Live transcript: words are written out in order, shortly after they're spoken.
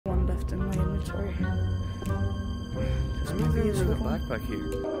Sorry. There's maybe a little backpack here.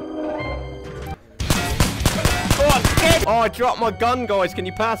 Oh, I dropped my gun, guys. Can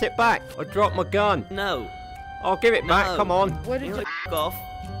you pass it back? I dropped my gun. No. I'll give it back. Come on. What did you... F off,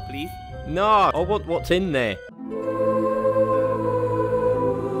 please. No, I want what's in there.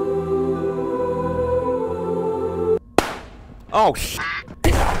 Oh,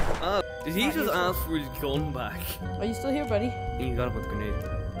 Oh, did he just ask for his gun back? Are you still here, buddy? You got him with the grenade.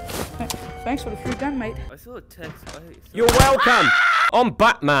 Thanks for the free gun, mate. I saw a text. You're welcome. I'm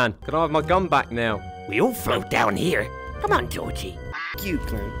Batman. Can I have my gun back now? We all float down here. Come on, Georgie. F you,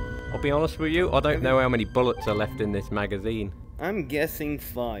 Clank. I'll be honest with you, I don't know how many bullets are left in this magazine. I'm guessing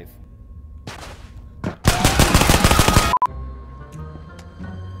 5.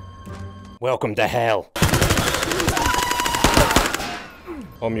 Welcome to hell.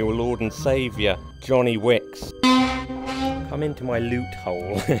 I'm your Lord and Saviour, Johnny Wicks. Come into my loot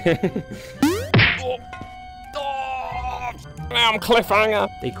hole. I'm cliffhanger.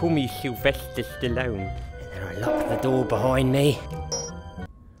 They call me Sylvester Stallone. And then I lock the door behind me.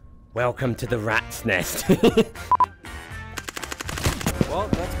 Welcome to the rat's nest. Well,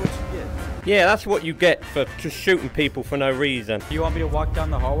 that's what you get. Yeah, that's what you get for just shooting people for no reason. Do you want me to walk down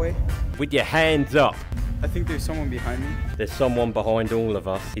the hallway? With your hands up. I think there's someone behind me. There's someone behind all of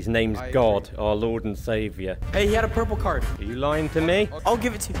us. His name's God, our Lord and Saviour. Hey, he had a purple card. Are you lying to me? I'll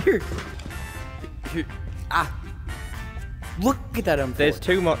give it to you. Here. Here. Ah. Look at that M4. There's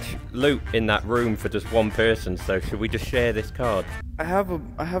too much loot in that room for just one person, so should we just share this card? I have a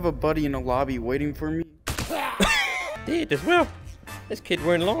buddy in the lobby waiting for me. Did as well. This kid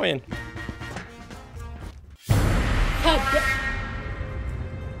weren't lying. Oh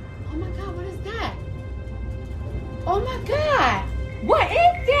my god, what is that? Oh my god! What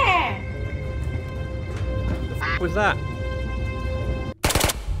is that? The f was that?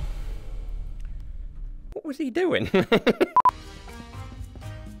 What was he doing?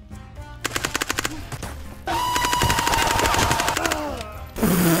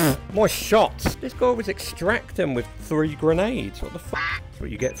 My shots! This guy was extracting with 3 grenades. What the f? That's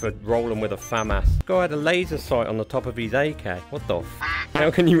what you get for rolling with a FAMAS. This guy had a laser sight on the top of his AK. What the f? How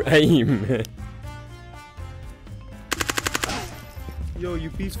can you aim? Yo, you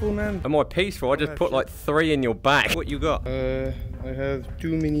peaceful, man? Am I peaceful? I just put like 3 in your back. What you got? I have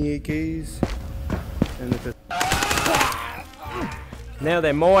 2 mini AKs and a Now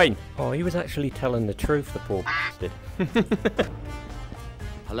they're mine. Oh, he was actually telling the truth, the poor bastard.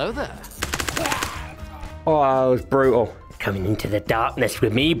 Hello there. Oh, that was brutal. Coming into the darkness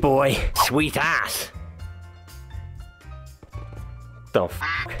with me, boy. Sweet ass. The f?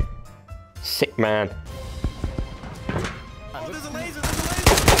 Sick man. Oh, there's a laser!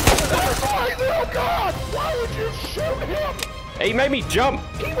 Oh god! Why would you shoot him? He made me jump.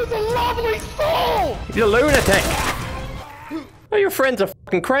 He was a lovely soul! He's a lunatic. Oh, your friends are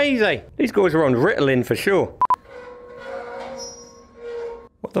fucking crazy. These guys are on Ritalin for sure.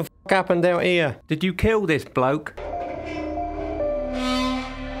 What the f happened out here? Did you kill this bloke?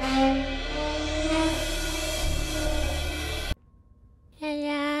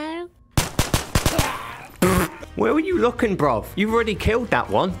 Hello? Where were you looking, bruv? You've already killed that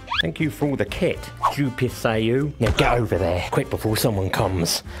one. Thank you for all the kit. Jupisayu. Now get over there, quick before someone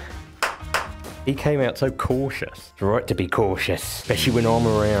comes. He came out so cautious. It's right to be cautious. Especially when I'm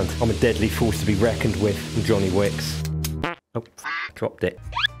around. I'm a deadly force to be reckoned with. I'm Johnny Wicks. Oh, dropped it.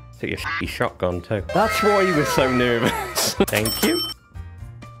 Took your shitty shotgun too. That's why he was so nervous. Thank you.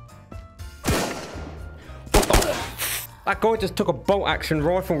 What the? That guy just took a bolt action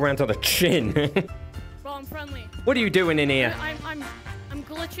rifle round to the chin. Well, I'm friendly. What are you doing in here? I'm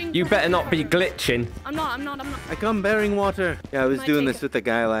glitching. You better not be glitching. I'm not. I come bearing water. Yeah, I was Can I doing take this it? with the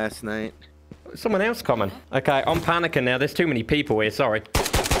guy last night. Someone else coming. Okay, I'm panicking now. There's too many people here. Sorry.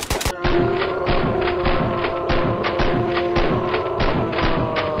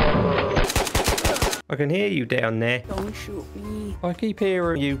 I can hear you down there. Don't shoot me. I keep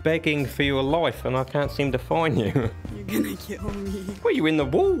hearing you begging for your life and I can't seem to find you. You're gonna kill me. What, are you in the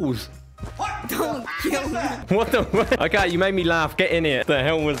walls? Don't kill me. What the? Okay, you made me laugh. Get in here. The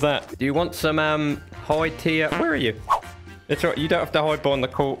hell was that? Do you want some high tier? Where are you? It's right. You don't have to hide behind the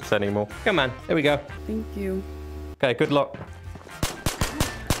corpse anymore. Come on. There we go. Thank you. Okay, good luck.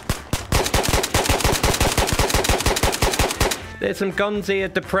 There's some guns here,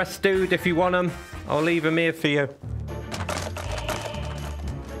 depressed dude, if you want them. I'll leave them here for you.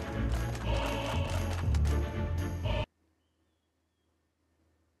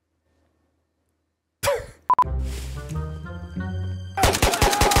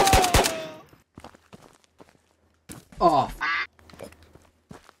 Oh.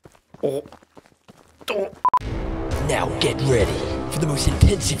 Oh. Now get ready for the most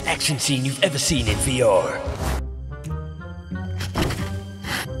intensive action scene you've ever seen in VR.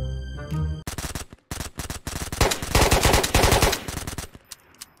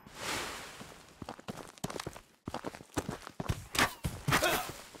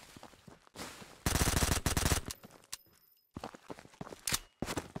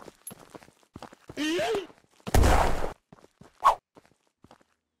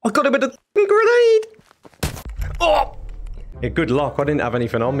 I got him with a grenade! Oh! Yeah, good luck. I didn't have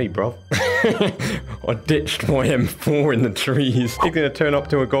anything on me, bro. I ditched my M4 in the trees. He's gonna turn up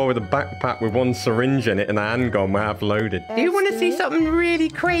to a guy with a backpack with one syringe in it and a handgun half loaded. Do you want to see something really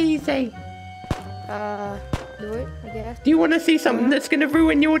crazy? Do it, I guess. Do you want to see something that's gonna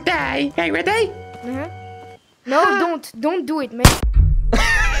ruin your day? Okay, ready? No, don't do it, man.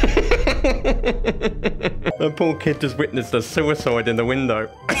 The poor kid just witnessed a suicide in the window.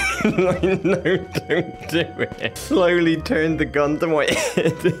 Like, no, don't do it. Slowly turned the gun to my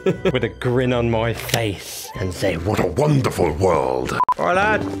head with a grin on my face and say, "What a wonderful world." Alright,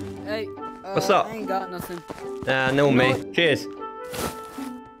 lad. Hey, What's up? I ain't got nothing. No, me. Cheers.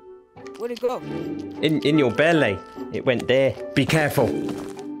 Where'd it go? In your belly. It went there. Be careful.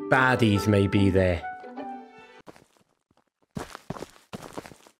 Baddies may be there.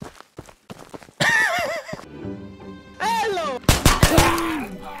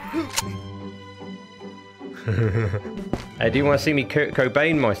 Hey, do you want to see me Kurt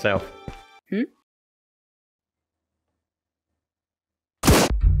Cobain myself? Hmm?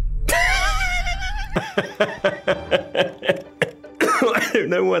 I don't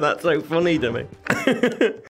know why that's so funny to me.